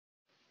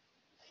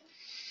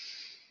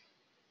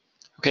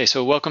Okay,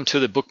 so welcome to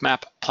the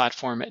Bookmap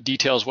Platform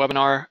Details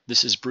webinar.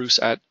 This is Bruce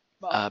at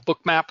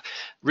Bookmap.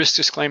 Risk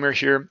disclaimer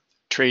here,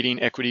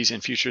 trading equities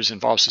and futures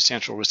involves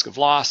substantial risk of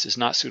loss, is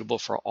not suitable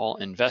for all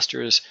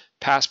investors.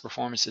 Past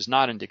performance is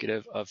not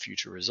indicative of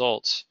future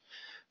results.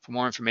 For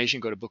more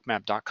information, go to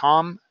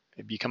bookmap.com,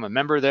 become a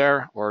member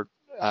there, or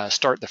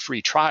start the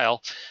free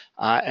trial,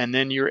 and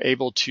then you're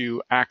able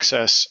to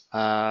access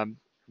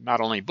not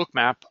only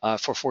Bookmap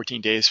for 14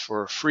 days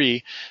for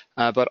free,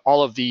 but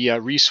all of the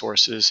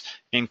resources,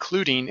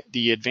 including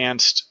the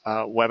advanced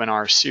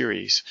webinar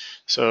series.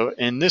 So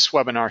in this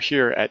webinar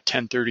here at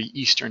 10:30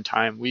 Eastern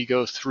Time, we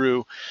go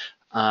through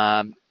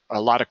a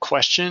lot of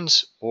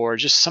questions or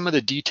just some of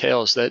the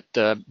details that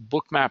the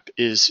Bookmap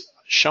is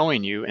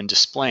showing you and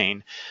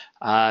displaying,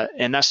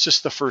 and that's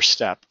just the first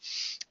step.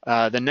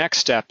 The next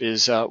step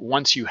is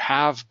once you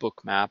have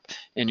Bookmap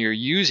and you're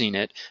using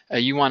it,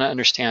 you want to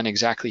understand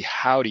exactly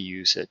how to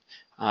use it.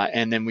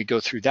 And then we go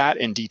through that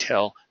in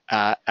detail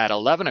at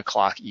 11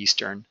 o'clock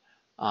Eastern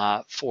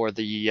for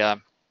the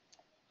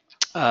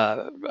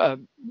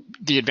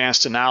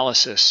advanced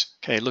analysis,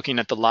 okay, looking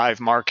at the live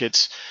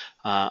markets,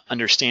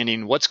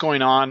 understanding what's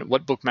going on,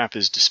 what Bookmap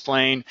is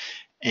displaying,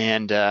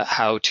 and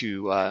how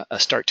to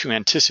start to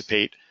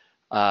anticipate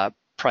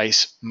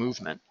price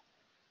movement.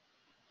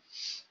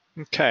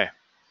 Okay,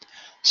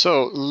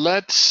 so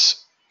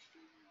let's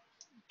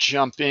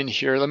jump in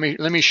here. Let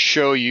me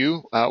show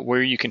you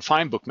where you can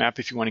find Bookmap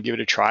if you want to give it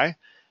a try.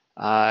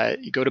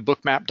 You go to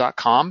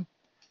bookmap.com.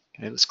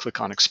 Okay, let's click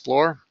on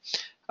Explore.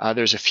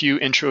 There's a few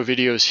intro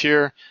videos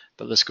here,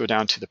 but let's go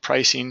down to the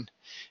pricing.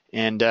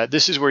 And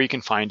this is where you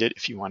can find it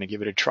if you want to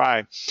give it a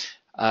try.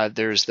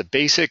 There's the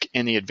basic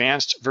and the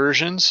advanced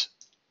versions,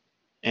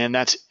 and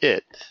that's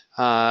it.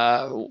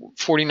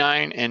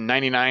 $49 and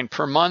 $99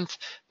 per month.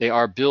 They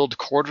are billed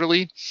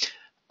quarterly,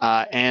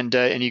 and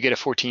you get a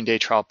 14-day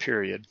trial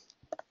period.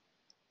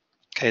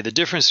 Okay, the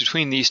difference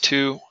between these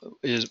two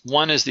is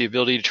one is the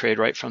ability to trade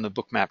right from the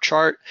Bookmap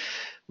chart,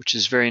 which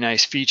is a very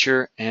nice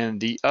feature, and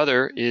the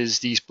other is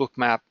these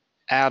Bookmap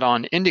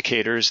add-on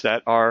indicators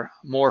that are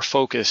more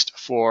focused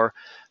for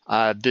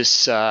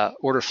this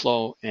order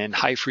flow and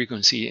high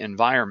frequency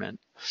environment.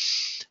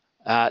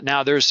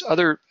 Now there's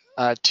other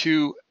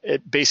two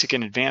basic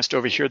and advanced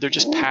over here. They're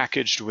just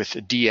packaged with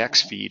a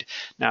DX feed.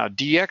 Now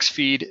DX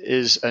feed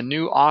is a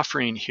new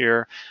offering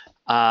here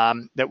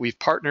that we've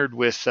partnered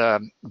with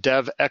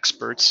dev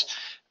experts,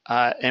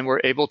 and we're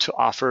able to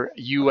offer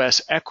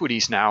US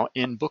equities now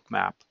in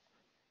Bookmap.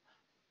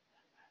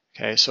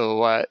 Okay,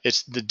 so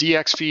it's the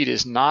DX feed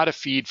is not a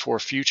feed for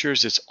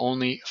futures. It's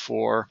only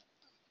for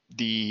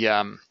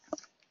the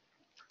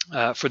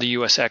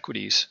US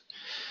equities.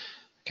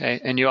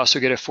 Okay, and you also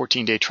get a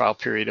 14-day trial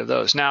period of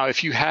those. Now,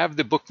 if you have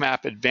the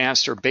Bookmap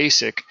Advanced or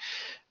Basic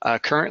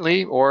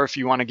currently, or if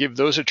you want to give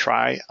those a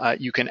try,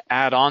 you can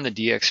add on the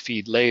DX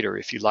feed later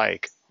if you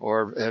like,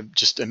 or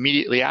just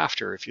immediately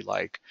after if you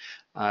like.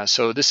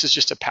 So this is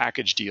just a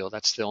package deal.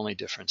 That's the only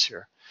difference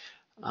here.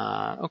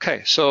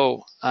 Okay,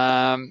 so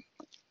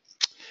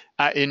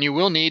and you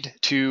will need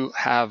to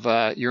have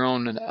your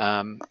own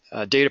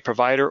data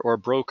provider or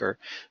broker,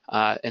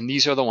 and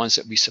these are the ones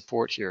that we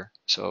support here.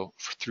 So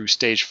through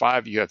stage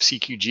 5, you have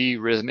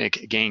CQG,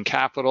 Rhythmic, Gain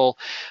Capital,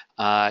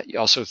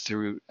 also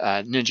through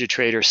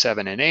NinjaTrader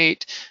 7 and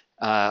 8,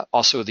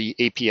 also the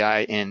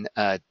API in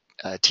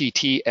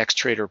TT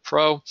Xtrader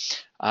Pro,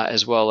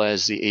 as well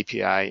as the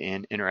API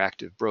in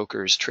Interactive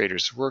Brokers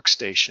Traders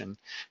Workstation.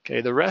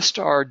 Okay, the rest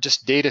are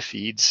just data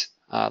feeds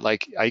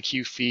like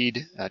IQ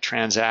Feed,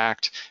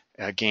 Transact,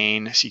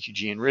 Gain,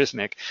 CQG, and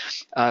Rhythmic.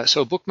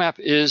 So Bookmap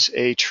is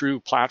a true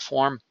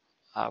platform.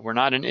 We're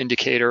not an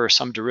indicator or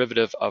some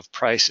derivative of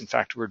price. In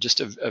fact, we're just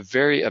a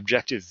very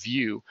objective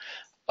view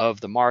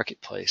of the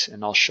marketplace,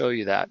 and I'll show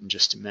you that in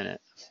just a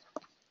minute.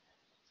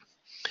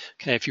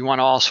 Okay, if you want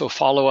to also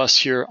follow us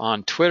here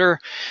on Twitter,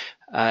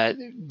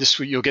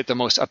 you'll get the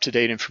most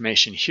up-to-date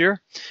information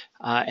here.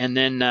 And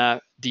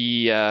then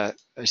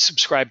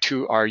subscribe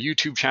to our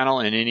YouTube channel,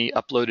 and any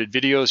uploaded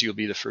videos, you'll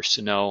be the first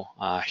to know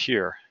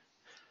here.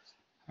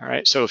 All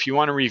right, so if you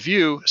want to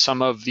review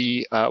some of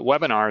the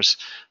webinars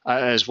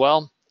as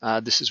well,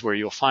 this is where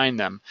you'll find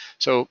them.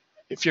 So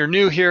if you're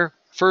new here,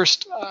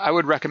 first, I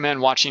would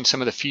recommend watching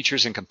some of the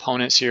features and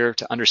components here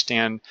to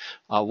understand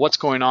what's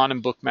going on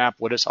in Bookmap,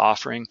 what it's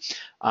offering,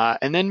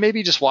 and then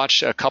maybe just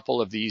watch a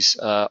couple of these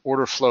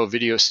order flow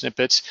video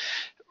snippets.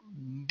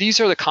 These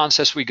are the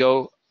concepts we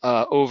go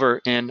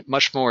over in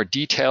much more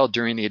detail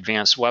during the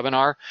advanced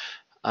webinar,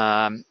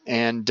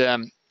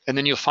 and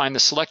then you'll find the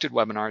selected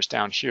webinars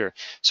down here.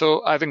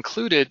 So I've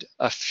included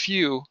a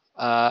few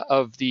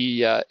of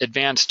the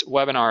advanced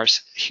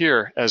webinars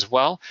here as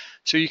well,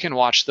 so you can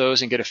watch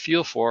those and get a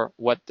feel for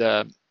what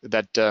that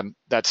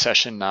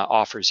session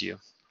offers you.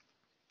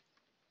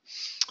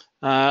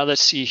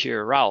 Let's see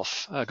here,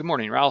 Ralph. Good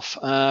morning, Ralph.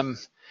 Can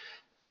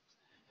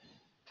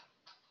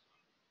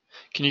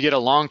you get a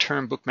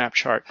long-term Bookmap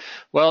chart?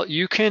 Well,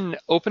 you can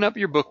open up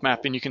your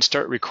Bookmap and you can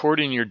start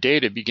recording your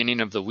data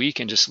beginning of the week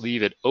and just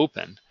leave it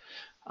open.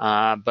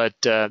 But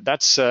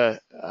that's about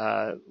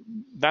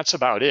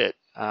it.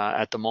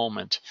 at the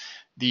moment.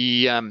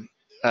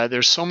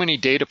 There's so many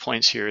data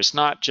points here. It's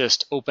not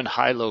just open,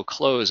 high, low,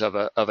 close of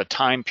a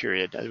time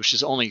period, which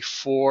is only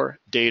 4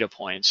 data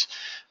points.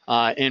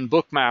 In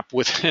Bookmap,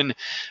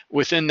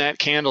 within that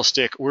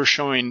candlestick, we're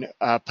showing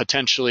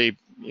potentially,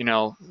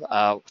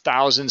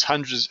 thousands,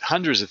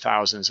 hundreds of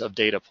thousands of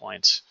data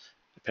points,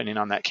 depending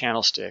on that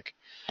candlestick.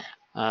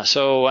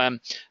 So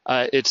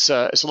it's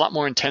a lot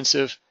more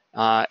intensive,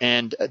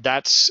 and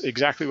that's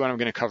exactly what I'm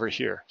going to cover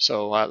here.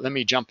 So let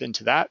me jump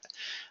into that.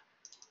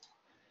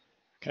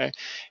 Okay,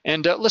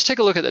 and let's take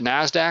a look at the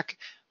NASDAQ.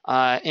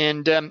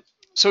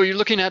 So you're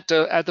looking at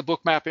the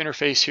Bookmap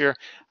interface here,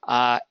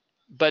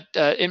 but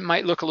it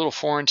might look a little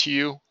foreign to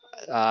you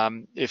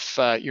if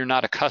you're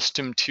not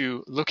accustomed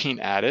to looking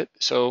at it.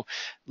 So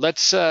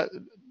let's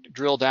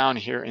drill down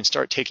here and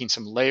start taking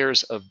some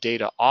layers of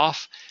data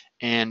off,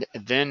 and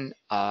then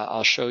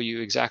I'll show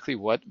you exactly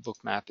what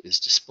Bookmap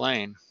is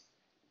displaying.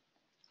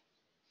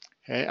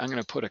 Okay, I'm going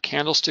to put a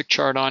candlestick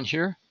chart on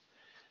here.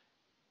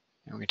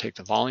 And we're going to take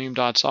the volume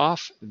dots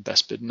off, and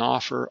best bid and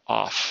offer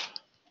off.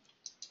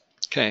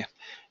 Okay,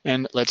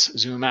 and let's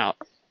zoom out.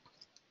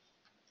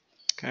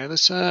 Okay,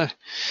 let's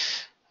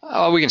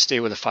we can stay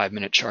with a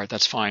 5-minute chart.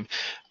 That's fine.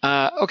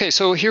 Okay,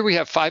 so here we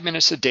have 5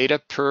 minutes of data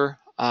per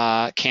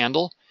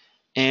candle,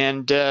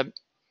 and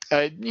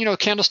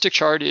candlestick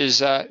chart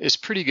is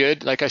pretty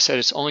good. Like I said,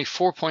 it's only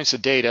 4 points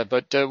of data,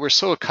 but we're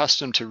so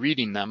accustomed to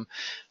reading them.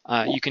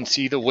 You can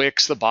see the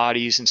wicks, the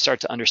bodies, and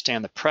start to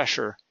understand the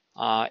pressure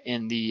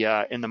in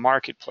the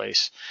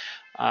marketplace.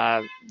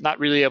 Not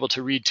really able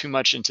to read too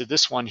much into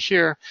this one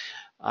here.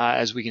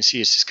 As we can see,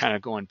 it's just kind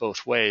of going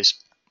both ways.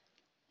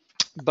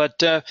 But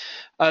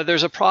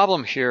there's a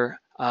problem here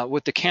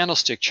with the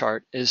candlestick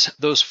chart. Is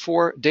those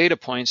 4 data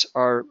points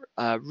are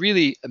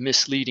really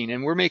misleading,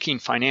 and we're making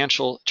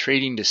financial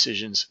trading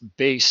decisions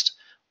based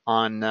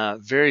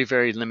on very,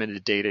 very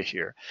limited data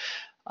here.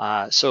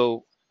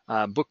 So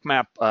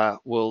Bookmap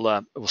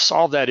will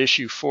solve that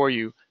issue for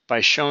you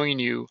by showing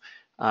you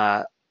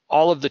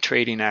all of the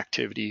trading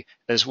activity,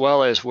 as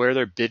well as where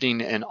they're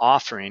bidding and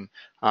offering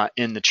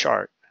in the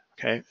chart.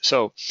 Okay,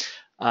 so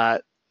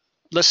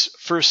let's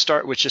first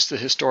start with just the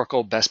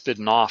historical best bid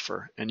and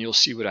offer, and you'll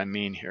see what I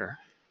mean here.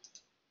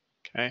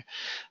 Okay,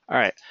 all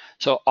right,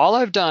 so all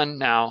I've done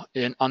now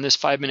on this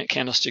 5-minute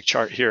candlestick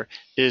chart here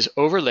is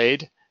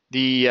overlaid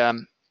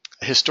the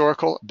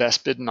historical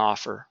best bid and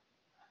offer,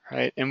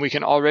 right? And we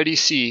can already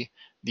see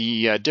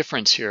the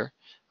difference here.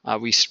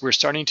 We're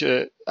starting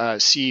to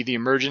see the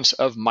emergence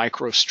of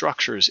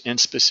microstructures in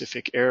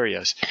specific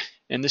areas.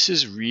 And this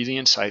is really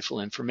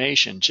insightful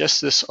information.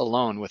 Just this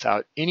alone,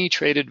 without any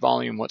traded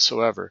volume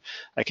whatsoever,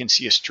 I can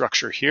see a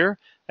structure here.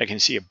 I can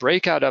see a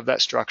breakout of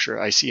that structure.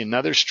 I see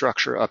another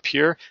structure up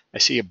here. I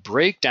see a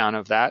breakdown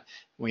of that.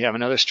 We have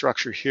another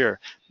structure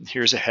here.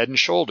 Here's a head and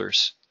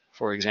shoulders,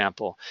 for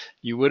example.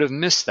 You would have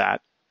missed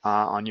that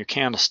on your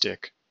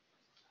candlestick.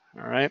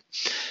 All right.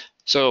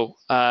 So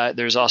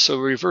there's also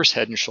reverse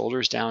head and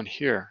shoulders down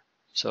here.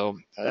 So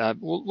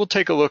we'll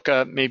take a look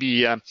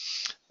maybe in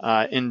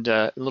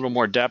a little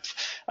more depth.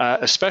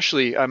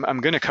 Especially, I'm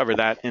going to cover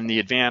that in the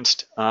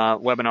advanced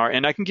webinar,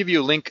 and I can give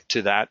you a link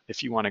to that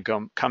if you want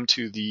to come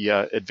to the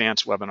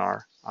advanced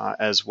webinar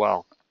as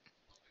well.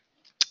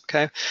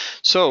 Okay,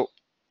 so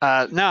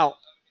now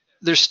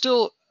there's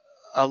still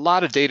a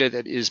lot of data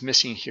that is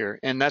missing here,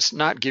 and that's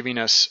not giving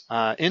us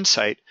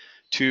insight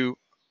to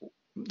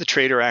the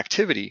trader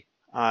activity.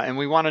 And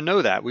we want to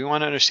know that. We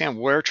want to understand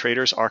where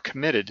traders are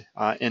committed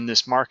in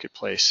this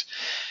marketplace.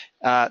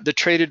 The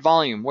traded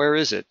volume, where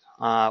is it?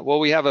 Well,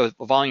 we have a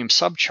volume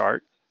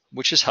subchart,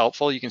 which is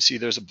helpful. You can see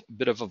there's a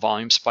bit of a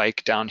volume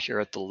spike down here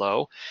at the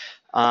low.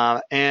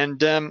 But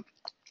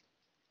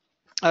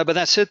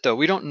that's it, though.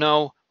 We don't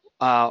know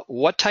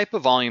what type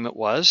of volume it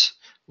was.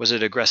 Was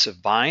it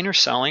aggressive buying or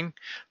selling?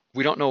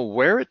 We don't know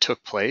where it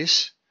took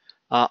place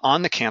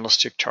on the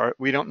candlestick chart.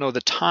 We don't know the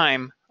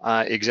time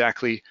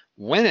exactly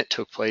when it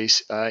took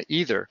place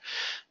either.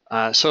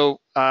 And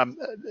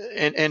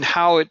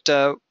how it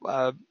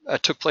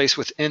took place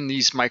within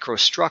these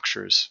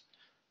microstructures.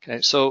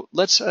 Okay, so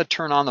let's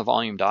turn on the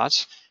volume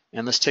dots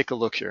and let's take a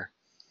look here.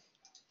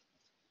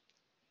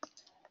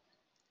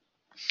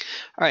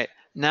 All right,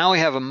 now we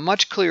have a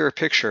much clearer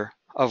picture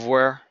of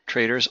where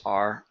traders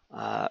are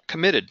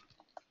committed.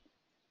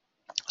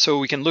 So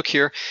we can look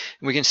here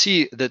and we can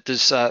see that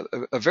there's a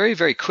very,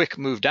 very quick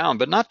move down,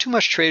 but not too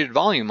much traded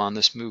volume on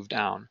this move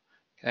down.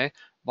 Okay,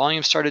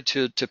 volume started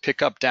to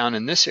pick up down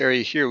in this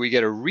area here. We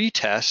get a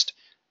retest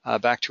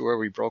back to where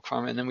we broke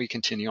from, and then we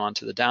continue on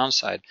to the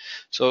downside.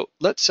 So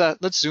let's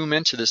zoom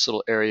into this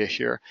little area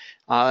here,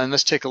 and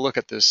let's take a look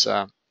at this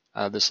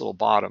this little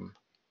bottom.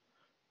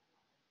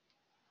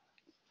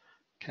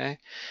 Okay,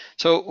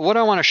 so what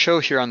I want to show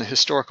here on the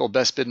historical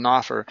best bid and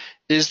offer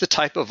is the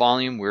type of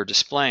volume we're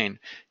displaying.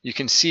 You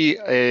can see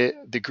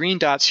the green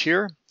dots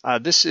here.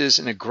 This is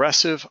an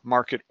aggressive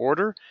market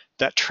order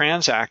that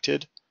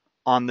transacted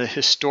on the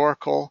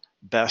historical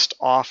best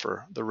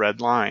offer, the red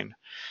line.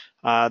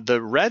 The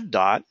red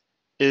dot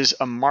is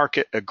a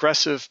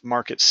aggressive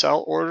market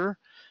sell order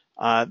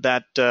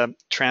that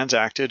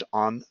transacted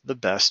on the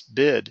best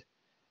bid,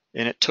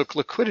 and it took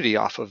liquidity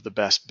off of the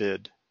best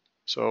bid.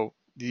 So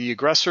the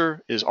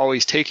aggressor is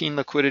always taking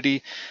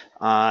liquidity.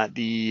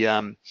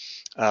 The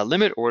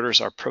limit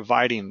orders are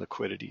providing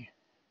liquidity.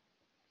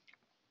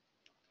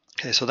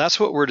 Okay, so that's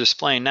what we're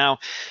displaying. Now,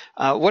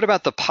 what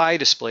about the pie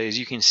display, as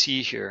you can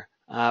see here?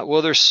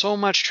 Well, there's so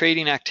much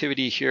trading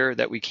activity here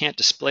that we can't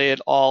display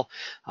it all.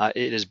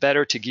 It is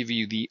better to give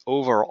you the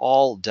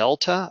overall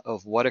delta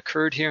of what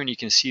occurred here, and you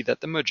can see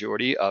that the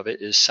majority of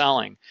it is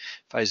selling.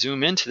 If I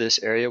zoom into this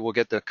area, we'll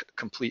get the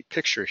complete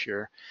picture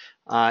here,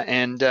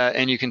 and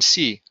you can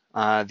see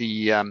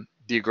the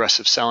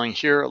aggressive selling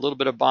here, a little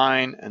bit of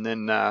buying, and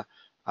then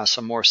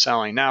some more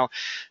selling. Now,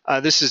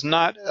 this is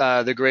not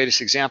the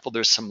greatest example.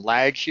 There's some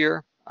lag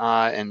here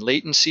and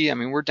latency. I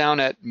mean, we're down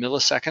at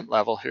millisecond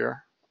level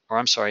here, or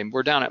I'm sorry,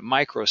 we're down at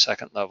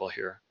microsecond level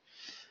here.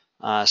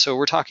 So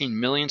we're talking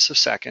millions of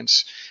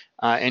seconds,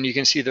 and you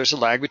can see there's a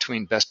lag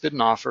between best bid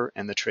and offer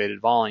and the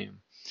traded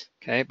volume.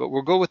 Okay, but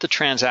we'll go with the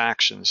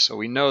transactions. So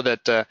we know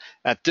that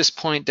at this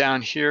point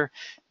down here,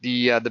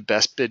 the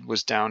best bid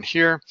was down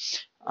here,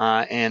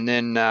 and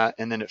then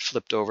it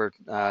flipped over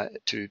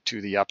to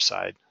the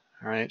upside.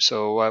 All right,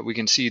 so we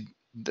can see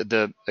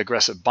the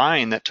aggressive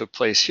buying that took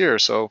place here.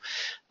 So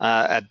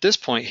at this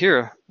point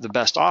here, the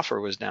best offer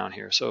was down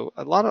here. So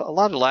a lot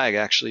of lag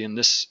actually in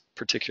this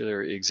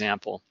particular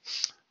example.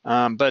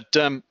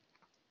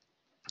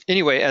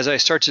 Anyway, as I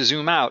start to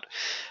zoom out,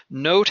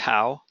 note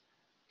how,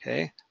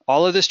 okay,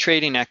 all of this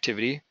trading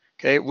activity,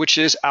 okay, which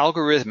is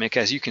algorithmic,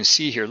 as you can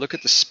see here. Look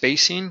at the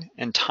spacing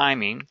and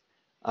timing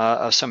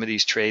of some of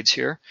these trades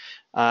here.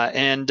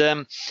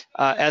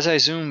 As I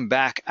zoom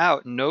back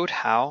out, note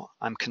how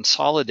I'm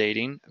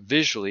consolidating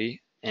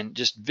visually and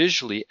just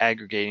visually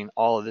aggregating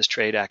all of this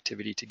trade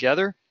activity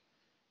together.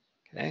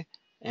 Okay,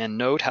 and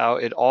note how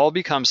it all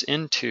becomes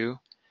into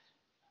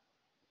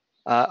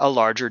a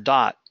larger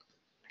dot.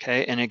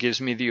 Okay, and it gives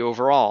me the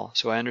overall.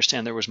 So I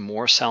understand there was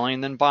more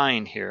selling than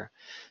buying here.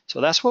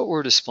 So that's what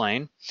we're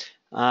displaying.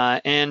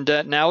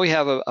 Now we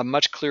have a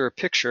much clearer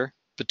picture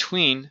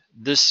between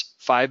this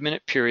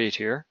 5-minute period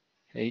here.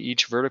 Okay,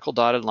 each vertical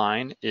dotted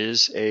line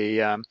is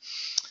a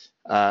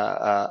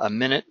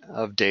minute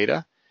of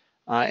data,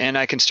 and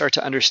I can start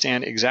to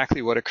understand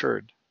exactly what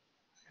occurred.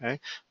 Okay,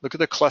 look at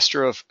the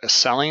cluster of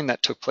selling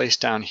that took place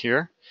down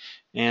here,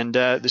 and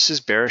this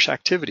is bearish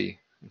activity.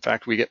 In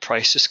fact, we get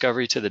price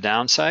discovery to the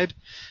downside.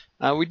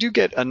 We do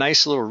get a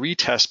nice little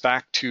retest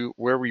back to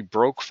where we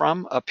broke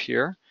from up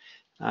here,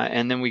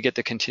 and then we get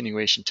the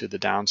continuation to the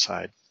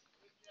downside.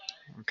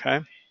 Okay.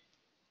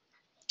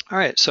 All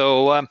right,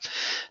 so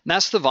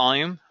that's the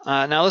volume.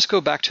 Now let's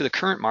go back to the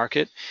current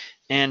market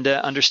and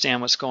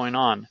understand what's going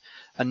on.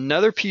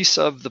 Another piece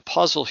of the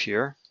puzzle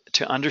here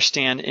to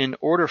understand in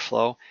order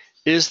flow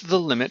is the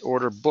limit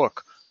order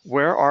book.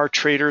 Where are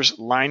traders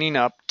lining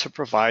up to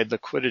provide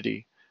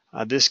liquidity?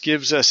 This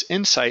gives us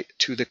insight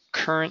to the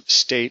current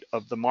state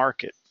of the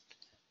market.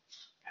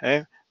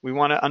 Okay, we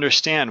want to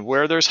understand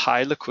where there's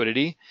high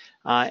liquidity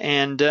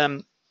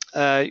and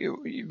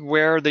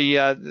where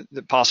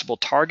the possible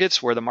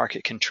targets, where the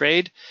market can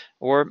trade,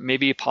 or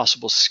maybe a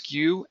possible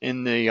skew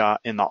in the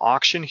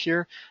auction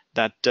here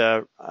that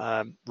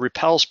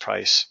repels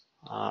price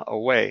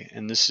away.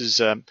 And this is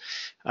a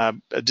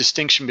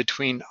distinction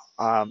between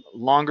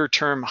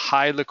longer-term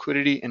high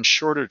liquidity and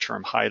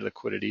shorter-term high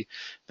liquidity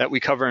that we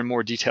cover in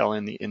more detail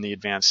in the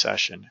advanced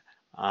session.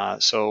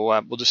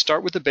 So we'll just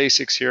start with the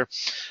basics here,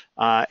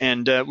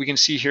 and we can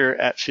see here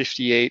at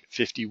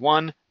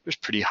 58.51. There's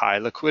pretty high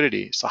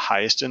liquidity. It's the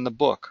highest in the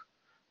book,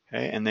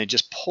 okay? And they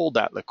just pulled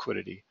that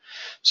liquidity.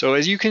 So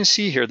as you can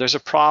see here, there's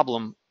a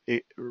problem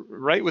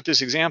right with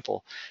this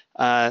example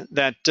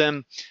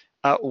that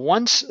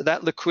once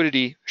that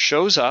liquidity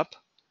shows up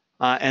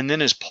and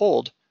then is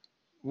pulled,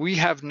 we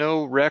have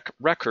no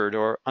record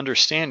or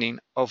understanding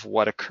of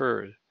what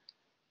occurred.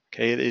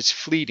 Okay, it's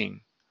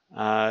fleeting.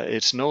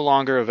 It's no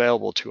longer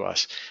available to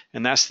us,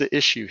 and that's the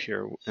issue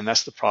here, and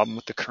that's the problem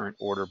with the current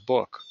order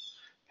book.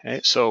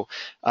 Okay, so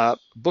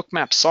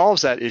Bookmap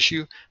solves that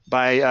issue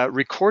by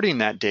recording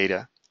that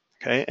data.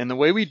 Okay, and the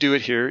way we do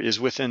it here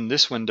is within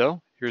this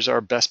window. Here's our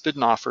best bid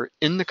and offer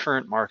in the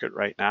current market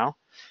right now.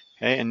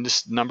 Okay, and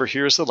this number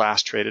here is the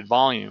last traded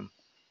volume.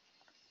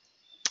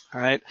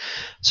 All right,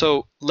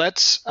 so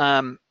let's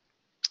turn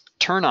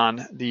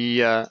on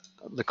the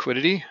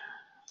liquidity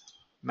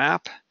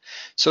map.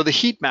 So the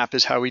heat map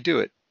is how we do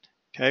it.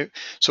 Okay,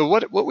 so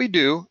what we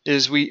do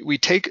is we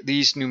take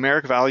these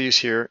numeric values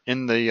here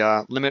in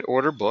the limit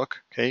order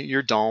book, okay,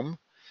 your DOM,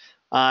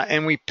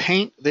 and we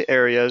paint the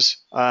areas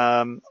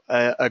a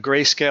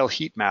grayscale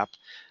heat map.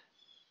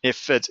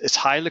 If it's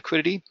high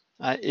liquidity,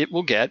 it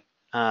will get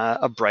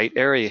a bright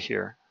area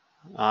here.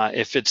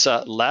 If it's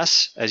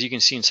less, as you can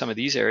see in some of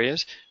these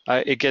areas,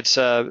 it gets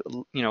a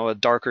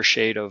darker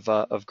shade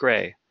of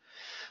gray.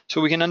 So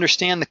we can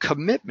understand the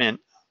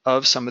commitment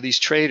of some of these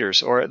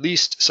traders, or at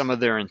least some of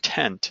their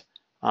intent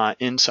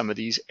in some of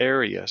these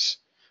areas.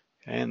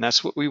 Okay, and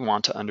that's what we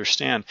want to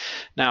understand.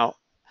 Now,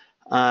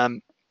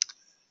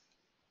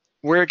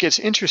 where it gets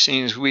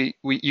interesting is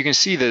you can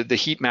see the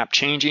heat map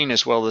changing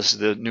as well as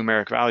the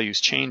numeric values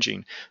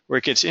changing. Where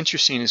it gets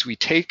interesting is we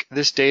take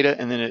this data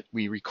and then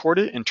we record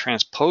it and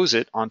transpose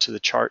it onto the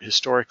chart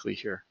historically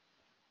here.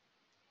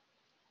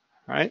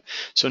 All right,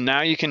 so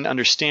now you can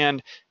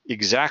understand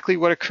exactly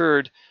what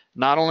occurred,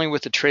 not only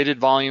with the traded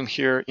volume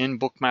here in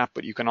Bookmap,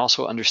 but you can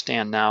also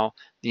understand now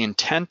the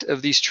intent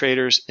of these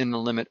traders in the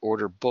limit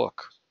order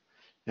book.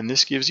 And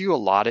this gives you a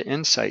lot of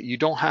insight. You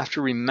don't have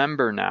to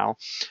remember now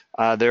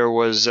there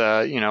was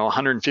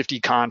 150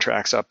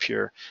 contracts up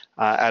here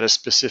at a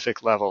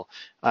specific level.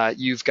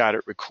 You've got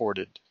it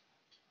recorded.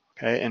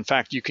 Okay. In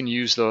fact, you can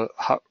use the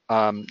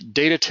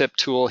data tip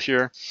tool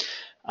here,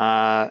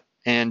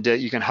 and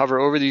you can hover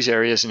over these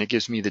areas, and it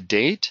gives me the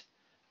date,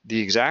 the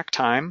exact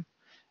time,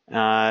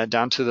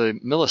 down to the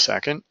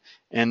millisecond,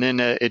 and then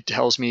it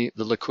tells me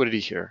the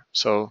liquidity here.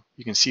 So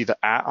you can see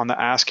on the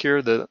ask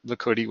here, the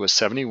liquidity was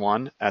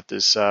 71 at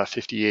this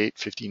 58,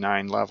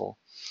 59 level.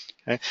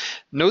 Okay.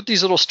 Note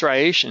these little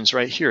striations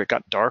right here. It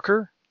got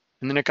darker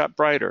and then it got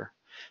brighter.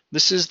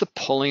 This is the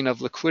pulling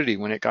of liquidity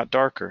when it got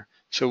darker.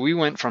 So we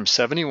went from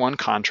 71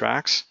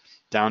 contracts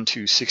down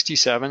to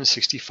 67,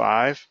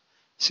 65,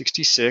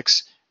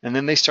 66, and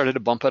then they started to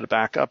bump it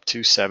back up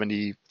to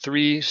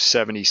 73,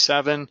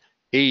 77,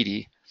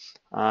 80.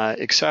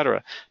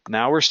 Etc.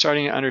 Now we're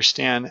starting to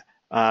understand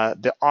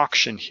the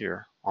auction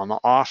here on the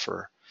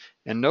offer,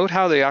 and note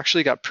how they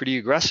actually got pretty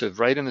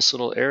aggressive right in this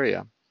little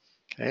area.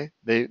 Okay,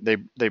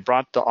 they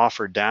brought the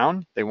offer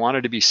down. They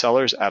wanted to be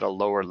sellers at a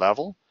lower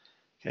level,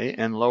 okay,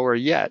 and lower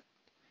yet.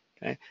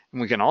 Okay, and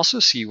we can also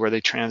see where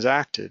they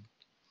transacted.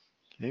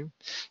 Okay,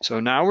 so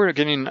now we're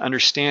getting an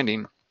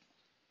understanding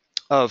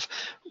of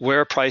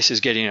where price is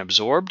getting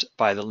absorbed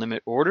by the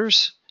limit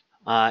orders,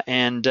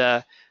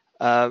 and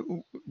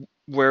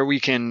where we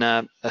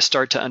can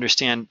start to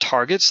understand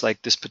targets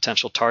like this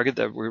potential target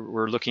that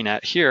we're looking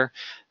at here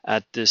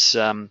at this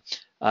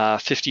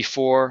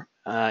 54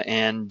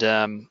 and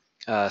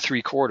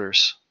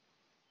 3/4.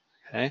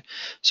 Okay,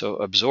 so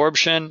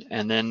absorption,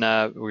 and then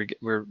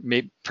we're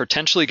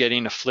potentially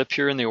getting a flip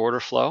here in the order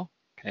flow.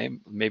 Okay,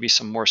 maybe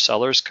some more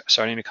sellers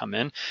starting to come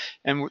in,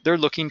 and they're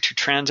looking to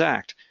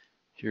transact.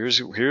 Here's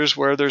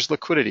where there's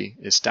liquidity.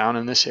 It's down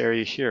in this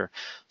area here.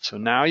 So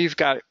now you've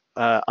got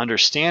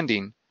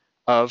understanding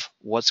of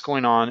what's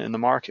going on in the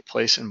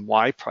marketplace and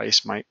why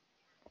price might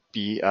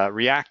be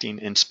reacting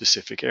in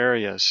specific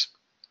areas.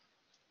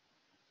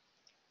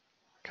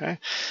 Okay.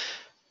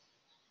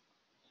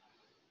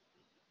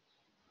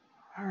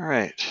 All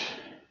right.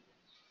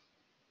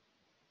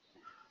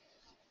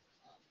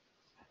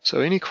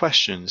 So any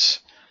questions?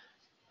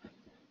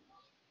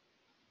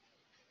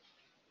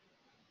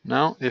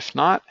 No? If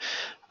not,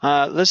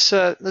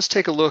 let's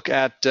take a look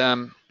at.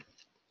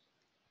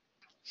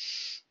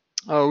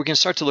 We can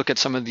start to look at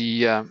some of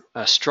the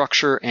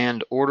structure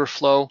and order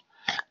flow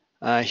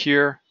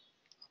here,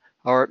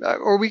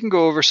 or we can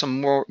go over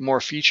some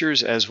more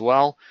features as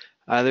well.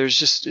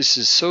 This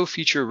is so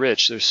feature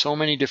rich. There's so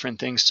many different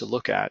things to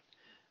look at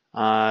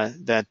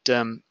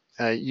that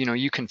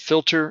you can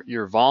filter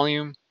your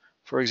volume,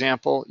 for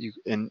example.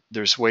 And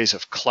there's ways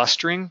of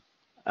clustering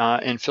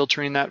and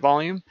filtering that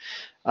volume,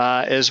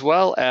 as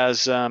well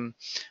as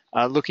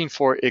looking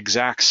for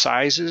exact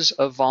sizes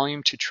of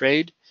volume to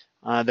trade.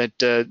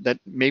 That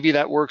maybe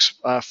that works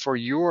for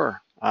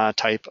your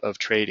type of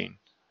trading.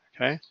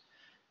 Okay.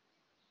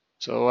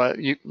 So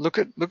you look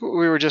at what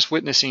we were just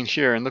witnessing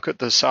here, and look at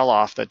the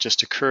sell-off that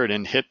just occurred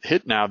and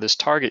hit now this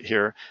target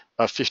here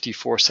of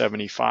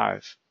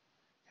 54.75.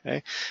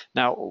 Okay.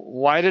 Now,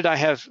 why did I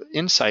have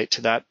insight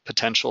to that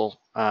potential,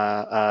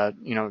 to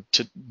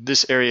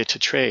this area to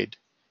trade?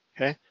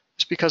 Okay,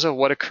 it's because of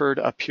what occurred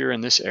up here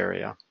in this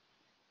area.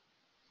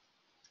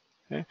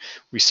 Okay,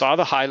 we saw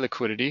the high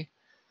liquidity.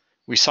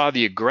 We saw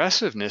the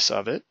aggressiveness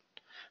of it.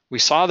 We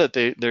saw that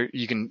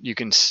you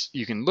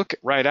can look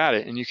right at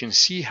it and you can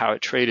see how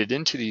it traded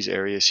into these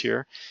areas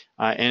here,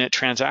 and it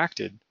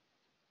transacted.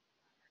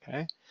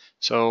 Okay,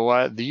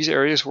 so these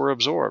areas were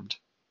absorbed,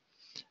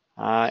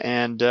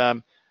 and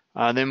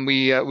then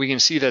we can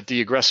see that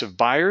the aggressive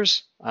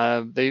buyers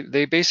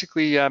they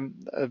basically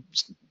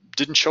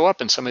didn't show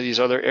up in some of these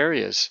other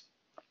areas.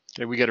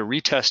 Okay, we get a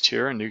retest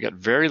here, and you get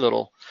very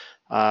little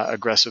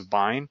aggressive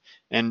buying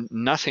and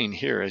nothing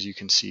here, as you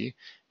can see,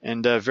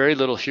 and very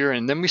little here.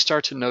 And then we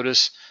start to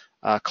notice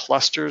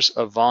clusters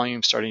of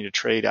volume starting to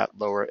trade at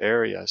lower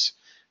areas.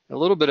 A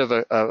little bit of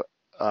a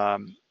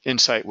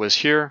insight was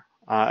here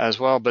as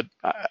well, but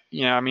I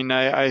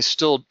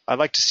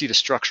like to see the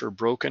structure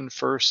broken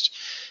first,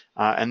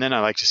 and then I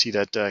like to see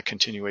that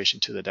continuation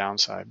to the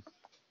downside.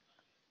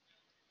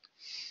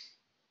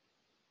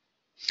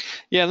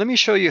 Yeah, let me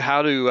show you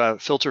how to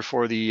filter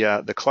for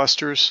the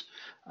clusters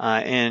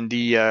and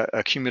the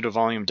cumulative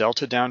volume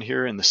delta down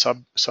here in the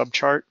sub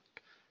chart.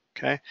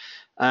 Okay,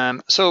 all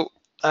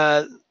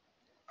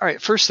right,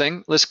 first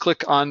thing, let's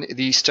click on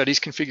the studies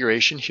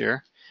configuration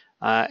here,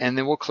 and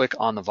then we'll click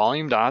on the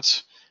volume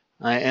dots,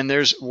 and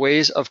there's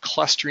ways of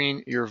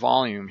clustering your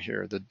volume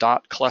here, the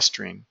dot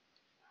clustering.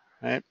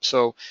 Right,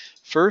 so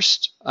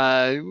First,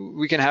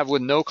 we can have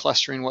with no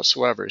clustering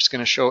whatsoever. It's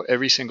going to show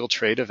every single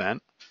trade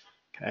event.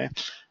 Okay,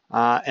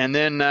 and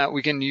then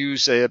we can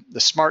use the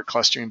smart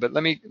clustering. But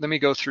let me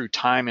go through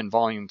time and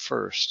volume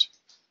first.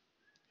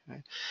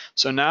 Okay.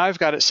 So now I've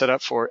got it set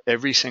up for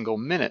every single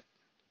minute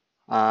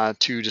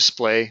to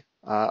display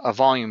a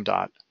volume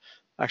dot.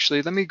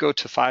 Actually, let me go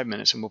to 5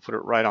 minutes and we'll put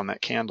it right on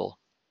that candle.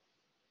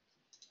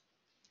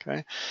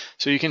 Okay,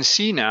 so you can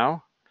see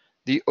now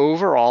the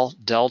overall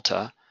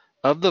delta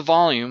of the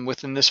volume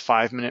within this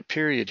 5 minute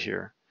period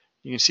here.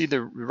 You can see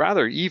they're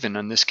rather even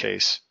in this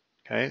case.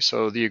 Okay,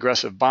 so the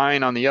aggressive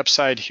buying on the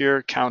upside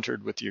here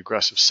countered with the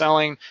aggressive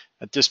selling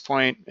at this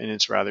point, and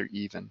it's rather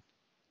even.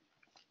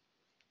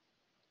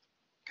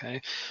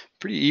 Okay,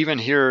 pretty even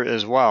here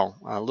as well.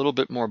 A little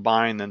bit more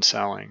buying than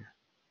selling.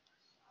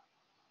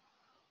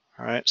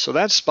 All right, so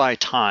that's by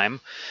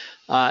time.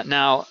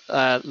 Now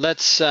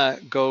let's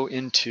go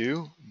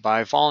into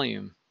by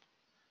volume.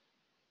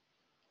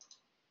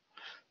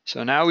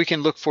 So now we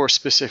can look for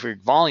specific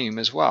volume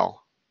as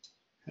well.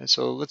 And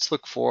so let's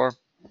look for,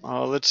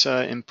 let's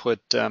input,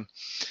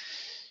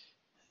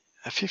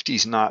 50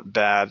 is not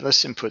bad.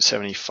 Let's input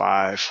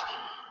 75.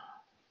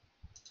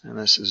 And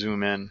let's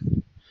zoom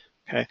in.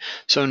 Okay,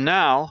 so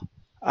now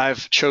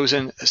I've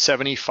chosen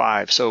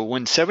 75. So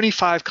when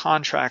 75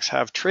 contracts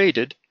have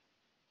traded,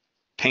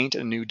 paint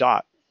a new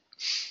dot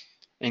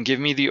and give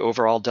me the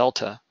overall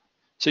delta.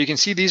 So you can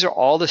see these are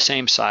all the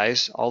same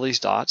size, all these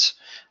dots,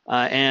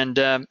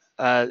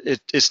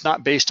 it's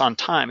not based on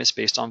time, it's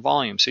based on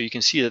volume. So you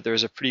can see that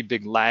there's a pretty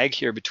big lag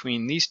here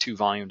between these two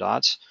volume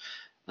dots.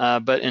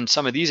 But in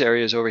some of these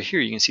areas over here,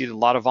 you can see that a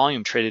lot of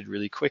volume traded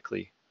really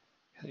quickly.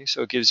 Okay,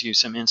 so it gives you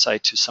some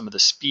insight to some of the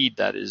speed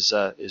that is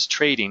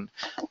trading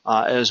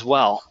as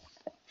well.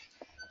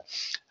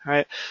 All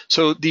right,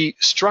 so the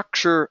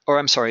structure, or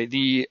I'm sorry,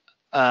 the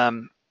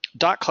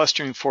dot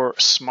clustering for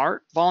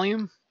smart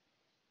volume.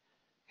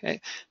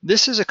 Okay,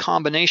 this is a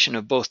combination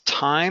of both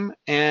time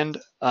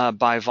and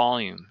by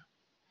volume,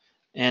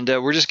 and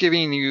we're just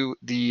giving you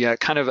the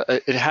kind of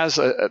it has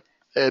a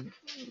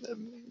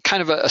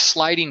kind of a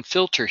sliding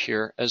filter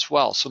here as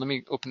well. So let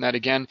me open that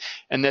again,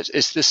 and that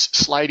is this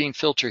sliding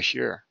filter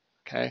here.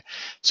 Okay,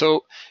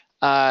 so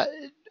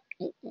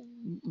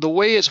the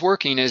way it's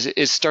working is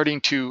it's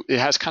starting to, it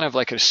has kind of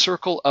like a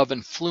circle of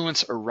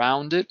influence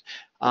around it,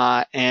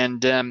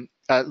 and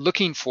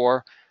looking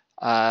for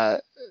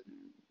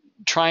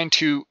trying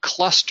to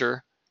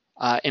cluster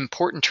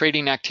important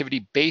trading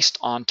activity based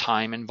on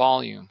time and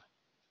volume.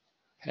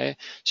 Okay,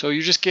 so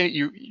you're just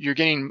getting you're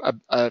getting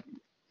a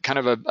kind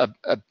of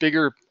a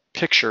bigger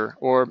picture,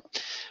 or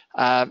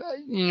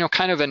you know,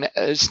 kind of an,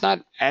 it's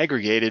not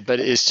aggregated, but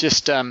it's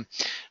just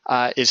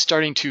it's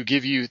starting to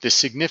give you the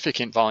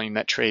significant volume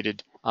that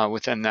traded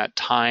within that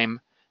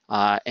time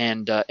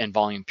and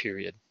volume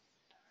period.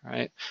 All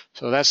right,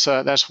 so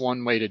that's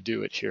one way to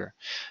do it here.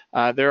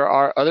 There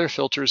are other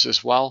filters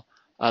as well,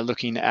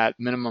 looking at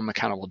minimum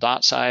accountable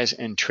dot size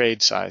and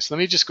trade size. Let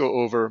me just go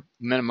over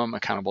minimum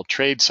accountable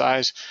trade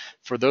size.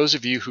 For those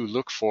of you who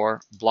look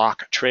for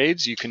block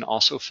trades, you can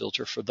also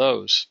filter for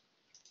those.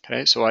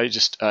 Okay, so I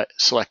just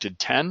selected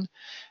 10,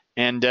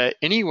 and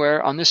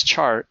anywhere on this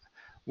chart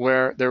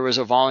where there was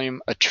a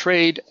volume, a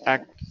trade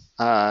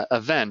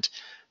event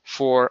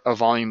for a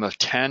volume of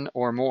 10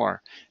 or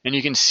more. And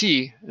you can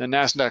see the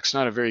NASDAQ's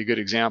not a very good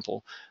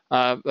example,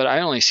 but I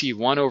only see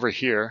one over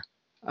here,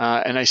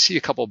 and I see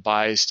a couple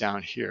buys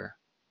down here.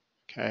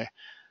 Okay,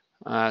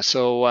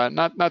 so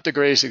not the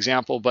greatest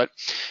example, but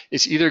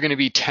it's either going to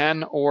be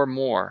 10 or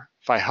more.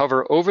 If I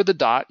hover over the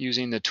dot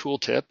using the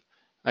tooltip,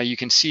 you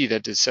can see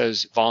that it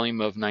says volume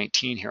of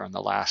 19 here on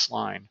the last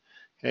line.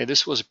 Okay,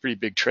 this was a pretty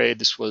big trade.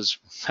 This was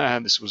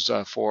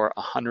for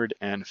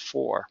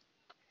 104.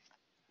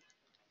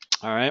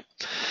 All right,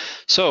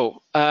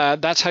 so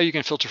that's how you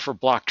can filter for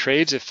block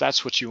trades if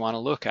that's what you want to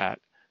look at.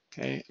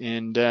 Okay,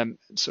 and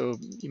so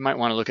you might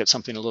want to look at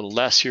something a little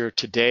less here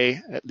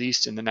today, at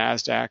least in the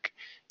NASDAQ,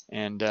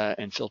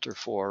 and filter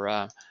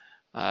for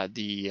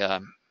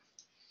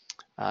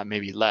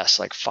maybe less,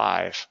 like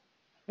 5.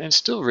 And it's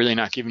still really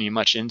not giving you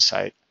much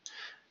insight.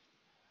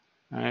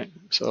 All right,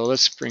 so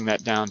let's bring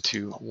that down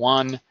to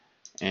 1,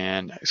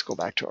 and let's go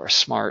back to our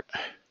smart,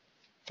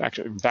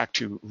 back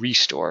to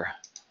restore.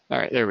 All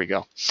right, there we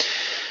go.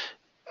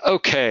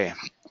 Okay,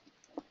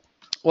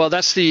 well,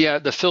 that's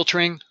the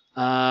filtering,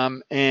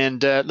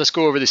 and let's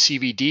go over the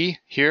CVD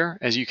here,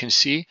 as you can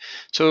see.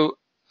 So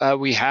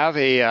we have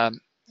a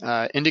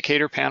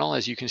indicator panel,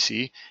 as you can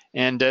see,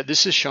 and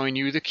this is showing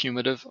you the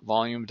cumulative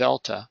volume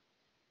delta.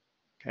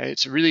 Okay,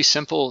 it's a really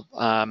simple,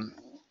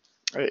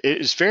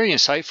 it's very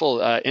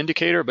insightful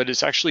indicator, but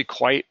it's actually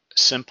quite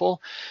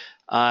simple.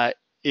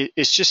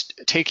 It's just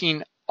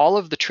taking all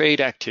of the trade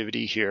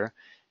activity here,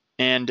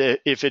 and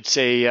if it's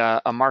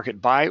a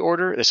market buy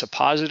order, it's a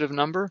positive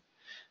number.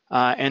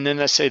 And then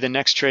let's say the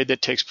next trade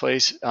that takes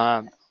place,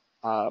 well,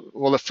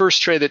 the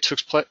first trade that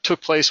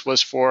took place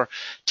was for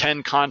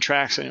 10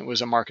 contracts and it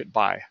was a market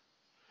buy.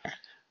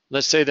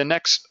 Let's say the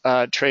next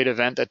trade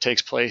event that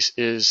takes place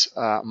is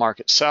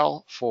market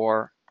sell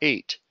for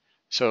 8.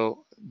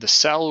 So the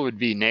sell would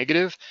be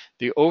negative.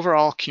 The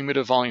overall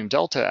cumulative volume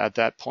delta at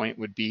that point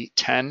would be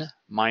 10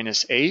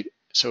 minus 8,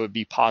 so it would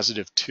be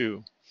positive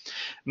 2.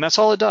 And that's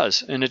all it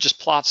does, and it just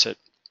plots it.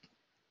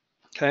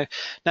 Okay,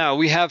 now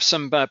we have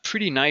some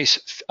pretty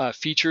nice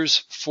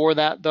features for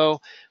that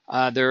though.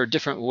 There are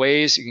different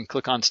ways. You can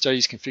click on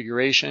Studies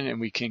Configuration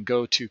and we can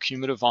go to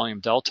Cumulative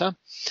Volume Delta.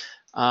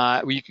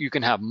 You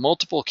can have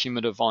multiple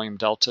cumulative volume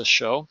deltas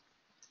show.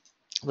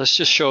 Let's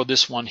just show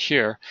this one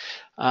here.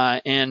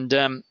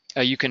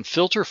 You can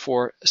filter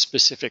for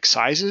specific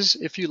sizes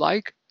if you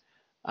like.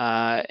 You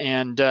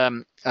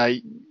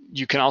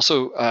can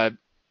also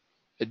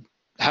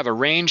have a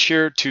range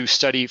here to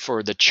study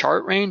for the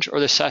chart range or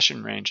the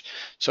session range.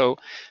 So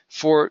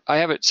I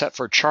have it set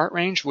for chart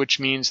range, which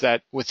means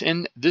that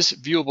within this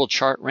viewable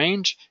chart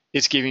range,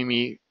 it's giving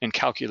me and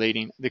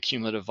calculating the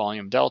cumulative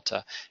volume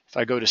delta. If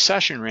I go to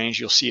session range,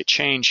 you'll see it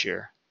change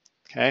here.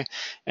 Okay,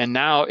 and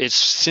now it's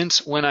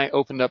since when I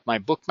opened up my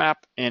Bookmap,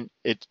 and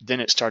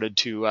then it started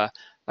to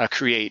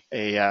create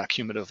a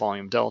cumulative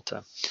volume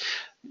delta.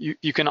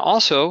 You can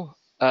also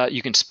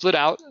you can split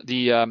out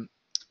the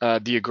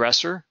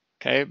aggressor.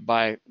 Okay,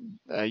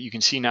 you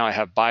can see now I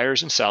have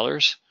buyers and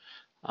sellers,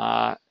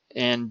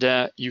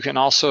 and you can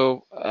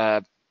also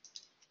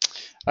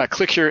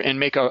click here and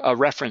make a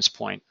reference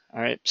point.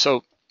 All right,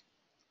 so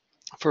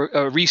for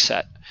a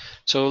reset,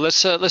 so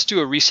let's do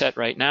a reset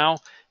right now,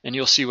 and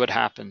you'll see what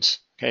happens.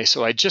 Okay,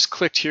 so I just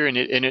clicked here, and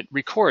it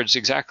records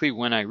exactly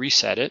when I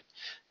reset it.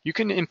 You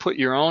can input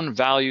your own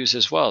values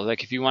as well.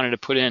 Like if you wanted to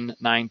put in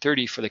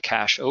 9:30 for the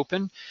cash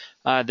open,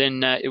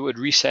 then it would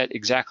reset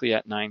exactly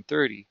at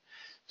 9:30.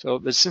 So,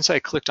 but since I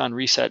clicked on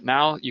reset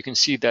now, you can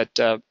see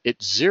that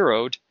it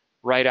zeroed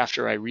right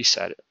after I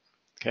reset it,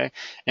 okay?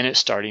 And it's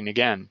starting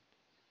again,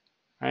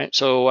 right?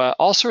 So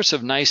all sorts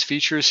of nice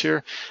features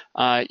here.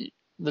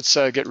 Let's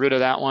get rid of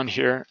that one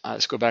here.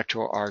 Let's go back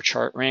to our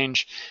chart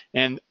range.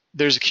 And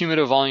there's a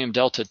cumulative volume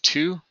delta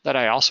 2 that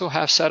I also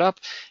have set up.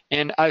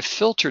 And I've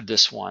filtered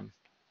this one,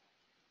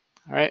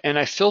 all right? And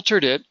I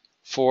filtered it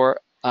for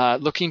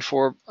looking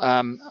for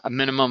a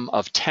minimum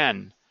of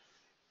 10.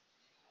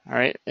 All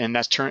right, and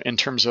that's in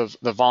terms of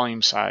the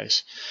volume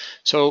size.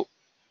 So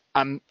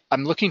I'm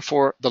looking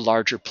for the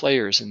larger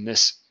players in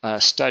this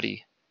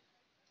study.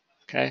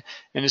 Okay,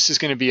 and this is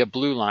going to be a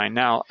blue line.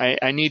 Now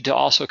I need to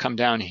also come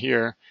down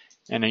here,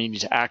 and I need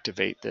to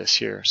activate this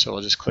here. So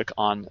I'll just click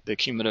on the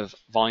cumulative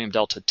volume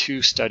delta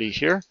 2 study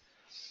here,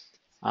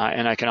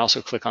 and I can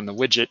also click on the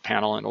widget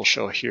panel, and it'll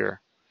show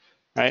here.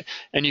 Right,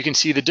 and you can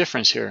see the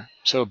difference here.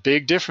 So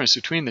big difference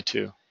between the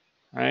two.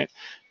 Right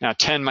now,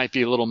 10 might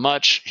be a little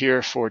much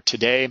here for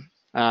today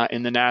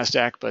in the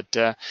NASDAQ,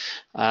 but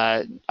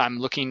I'm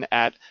looking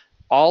at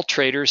all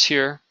traders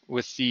here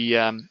with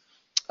the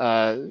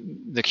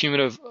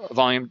cumulative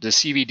volume, the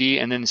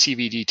CVD, and then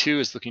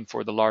CVD2 is looking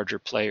for the larger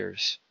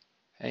players.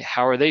 Okay,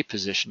 how are they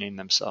positioning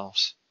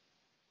themselves?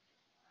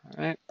 All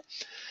right.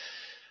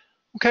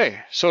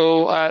 Okay,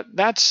 so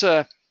that's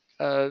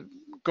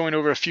going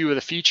over a few of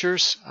the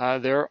features.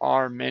 There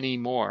are many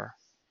more.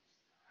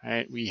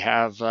 Right, we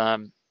have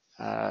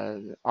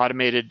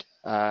automated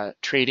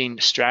trading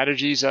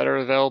strategies that are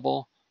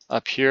available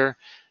up here.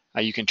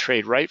 You can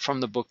trade right from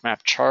the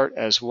Bookmap chart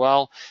as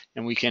well,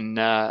 and we can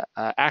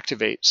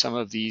activate some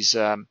of these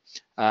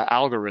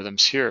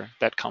algorithms here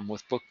that come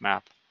with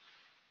Bookmap.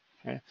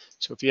 Okay,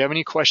 so if you have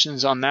any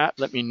questions on that,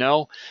 let me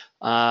know.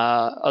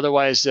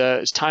 Otherwise,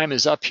 as time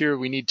is up here,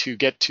 we need to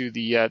get to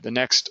the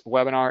next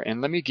webinar,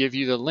 and let me give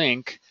you the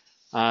link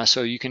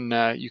so you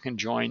can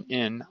join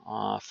in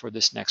for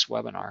this next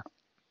webinar.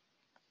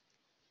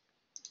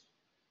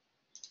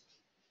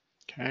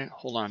 Okay,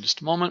 hold on just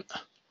a moment.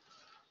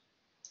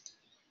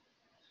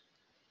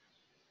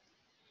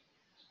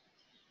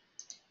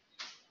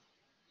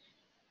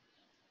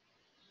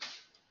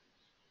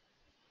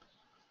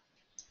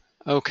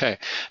 Okay,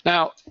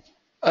 now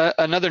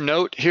another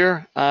note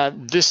here.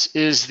 This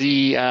is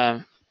the,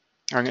 I'm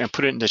going to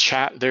put it in the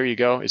chat. There you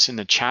go. It's in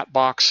the chat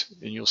box,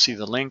 and you'll see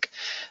the link.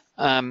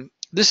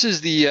 This is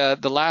the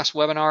last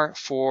webinar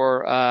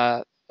for,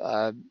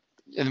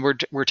 and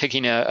we're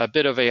taking a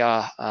bit of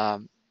a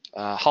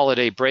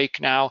holiday break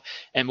now,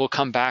 and we'll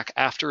come back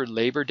after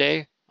Labor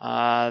Day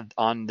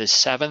on the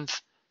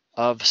 7th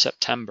of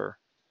September.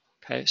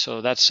 Okay,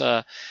 so that's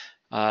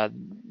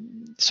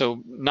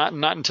so not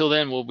until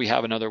then will we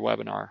have another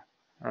webinar.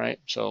 All right,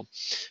 so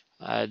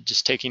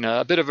just taking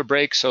a bit of a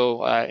break.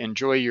 So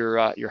enjoy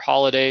your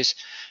holidays,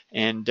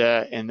 and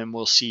then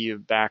we'll see you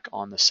back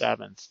on the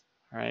 7th.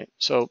 All right,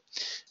 so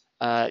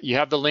you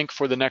have the link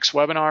for the next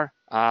webinar.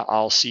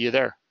 I'll see you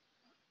there.